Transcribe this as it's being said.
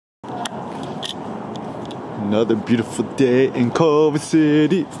Another beautiful day in Culver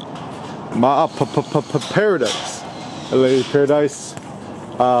City, my paradise, LA paradise.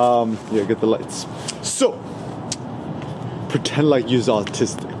 Yeah, get the lights. So, pretend like you're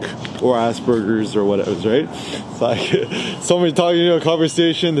autistic or Asperger's or whatever, right? It's like somebody talking to you in a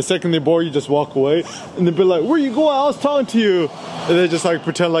conversation, the second they bore you, just walk away, and they'll be like, "Where you going? I was talking to you," and they just like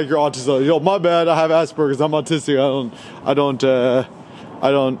pretend like you're autistic. Yo, my bad, I have Asperger's. I'm autistic.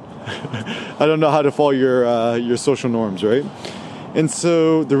 I don't know how to follow your social norms, right? And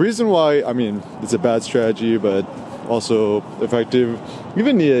so the reason why, I mean, it's a bad strategy, but also effective.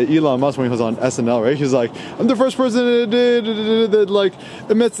 Even Elon Musk, when he was on SNL, right? He's like, I'm the first person that like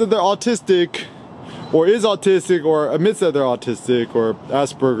admits that they're autistic, or is autistic, or admits that they're autistic, or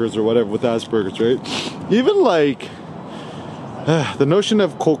Asperger's, or whatever with Asperger's, right? Even like the notion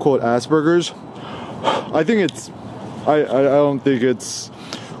of quote Asperger's, I think it's, I don't think it's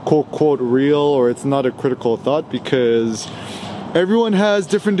quote real, or it's not a critical thought, because everyone has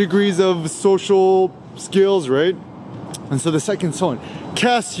different degrees of social skills, right? And so the second someone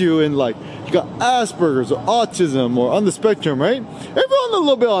casts you in like you got Asperger's or autism or on the spectrum, right? Everyone's a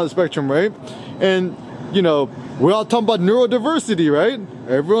little bit on the spectrum, right? And you know, we're all talking about neurodiversity, right?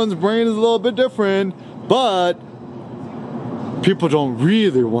 Everyone's brain is a little bit different, but people don't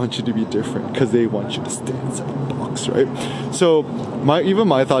really want you to be different because they want you to stay inside the box, right? So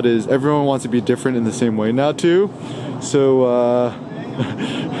my thought is everyone wants to be different in the same way now too. So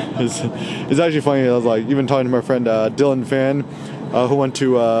it's actually funny. I was like even talking to my friend Dylan Fan, who went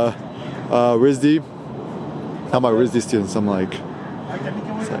to RISD. Not my RISD students. I'm like,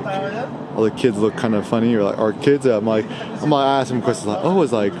 all the kids look kind of funny, or like our kids. I'm like asking them questions like, oh,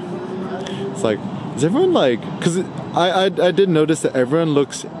 it's like, is everyone like? Because I did notice that everyone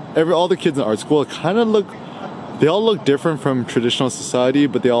looks, all the kids in art school kind of look, they all look different from traditional society,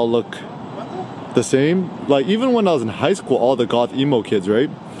 but they all look the same. Like even when I was in high school, all the goth emo kids, right?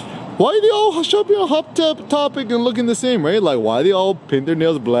 Why do they all hush up on a hot topic and looking the same, right? Like why do they all paint their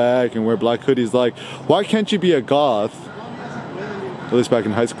nails black and wear black hoodies? Like why can't you be a goth, at least back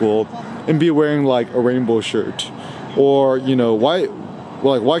in high school, and be wearing like a rainbow shirt? Or you know, why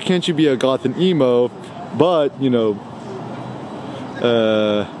can't you be a goth and emo, but you know,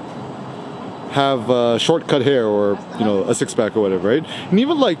 have short-cut hair, or you know, a six-pack or whatever, right? And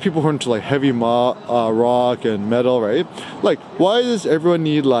even like people who are into like heavy rock and metal, right? Like why does everyone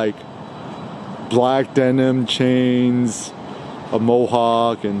need like black denim chains, a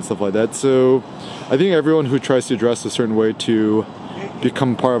mohawk and stuff like that? So I think everyone who tries to dress a certain way to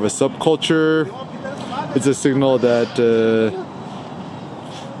become part of a subculture, it's a signal that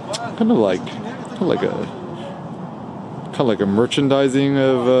kind of like a merchandising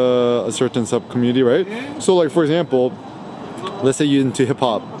of a certain sub community, right? So like for example, let's say you're into hip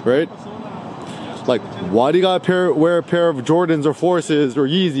hop, right? Like why do you gotta wear a pair of Jordans or Forces or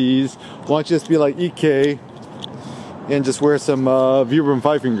Yeezys? Why don't you just be like EK and just wear some Vibram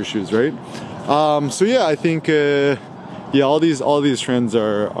 5-finger shoes, right? So yeah, I think yeah, all these trends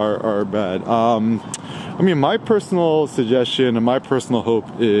are bad. I mean, my personal suggestion and my personal hope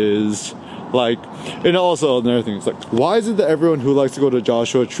is like, and also another thing is like, why is it that everyone who likes to go to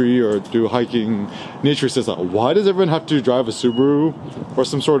Joshua Tree or do hiking, nature says, like, why does everyone have to drive a Subaru or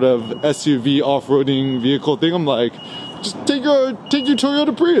some sort of SUV off-roading vehicle thing? I'm like, just take your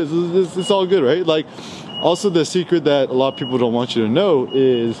Toyota Prius. It's all good, right? Like, also the secret that a lot of people don't want you to know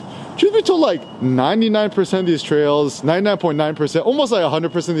is, truth be told, like 99% of these trails, 99.9%, almost like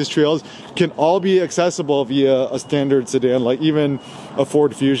 100% of these trails can all be accessible via a standard sedan, like even a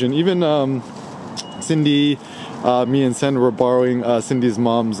Ford Fusion. Even Cindy, me and Sen were borrowing Cindy's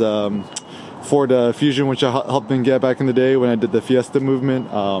mom's Ford Fusion, which I helped them get back in the day when I did the Fiesta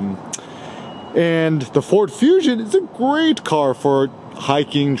movement. And the Ford Fusion is a great car for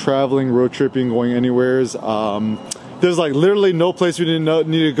hiking, traveling, road tripping, going anywheres. There's like literally no place we didn't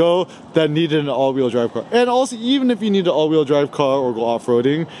need to go that needed an all-wheel drive car. And also, even if you need an all-wheel drive car or go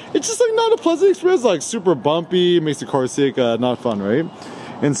off-roading, it's just like not a pleasant experience. Like super bumpy, makes the car sick, not fun, right?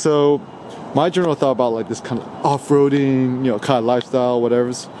 And so my general thought about like this kind of off-roading, you know, kind of lifestyle,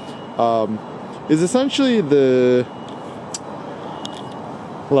 whatever's, is essentially the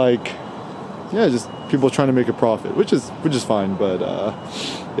like, yeah, just people trying to make a profit, which is fine, but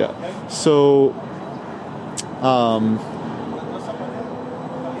yeah. So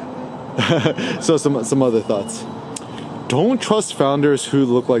so some other thoughts. Don't trust founders who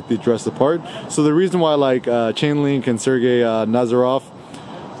look like they dress the part. So the reason why like Chainlink and Sergey Nazarov,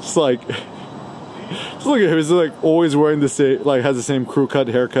 it's like, just look at him. He's like always wearing the same, like has the same crew cut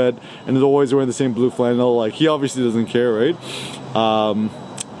haircut, and is always wearing the same blue flannel. Like he obviously doesn't care, right?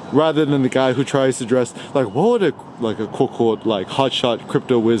 rather than the guy who tries to dress like, what would a quote like hotshot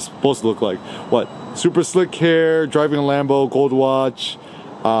crypto whiz supposed to look like? What, super slick hair, driving a Lambo, gold watch,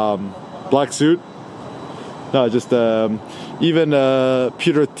 black suit? No, just even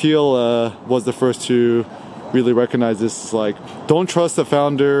Peter Thiel was the first to really recognize this. It's like, don't trust the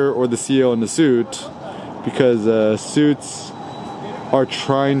founder or the CEO in the suit, because suits are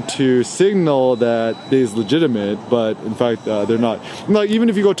trying to signal that they's legitimate, but in fact they're not. Like, even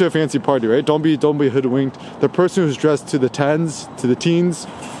if you go to a fancy party, right? Don't be hoodwinked. The person who's dressed to the teens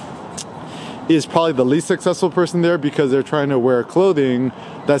is probably the least successful person there, because they're trying to wear clothing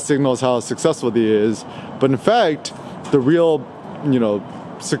that signals how successful they is. But in fact, the real,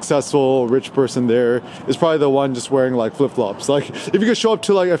 successful rich person there is probably the one just wearing like flip-flops. Like, if you could show up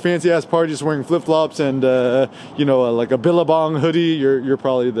to like a fancy ass party just wearing flip-flops and like a Billabong hoodie, you're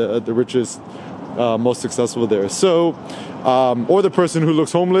probably the richest, most successful there. So or the person who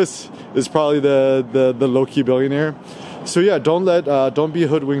looks homeless is probably the low-key billionaire. So yeah, don't be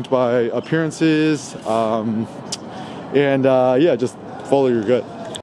hoodwinked by appearances, and just follow your gut.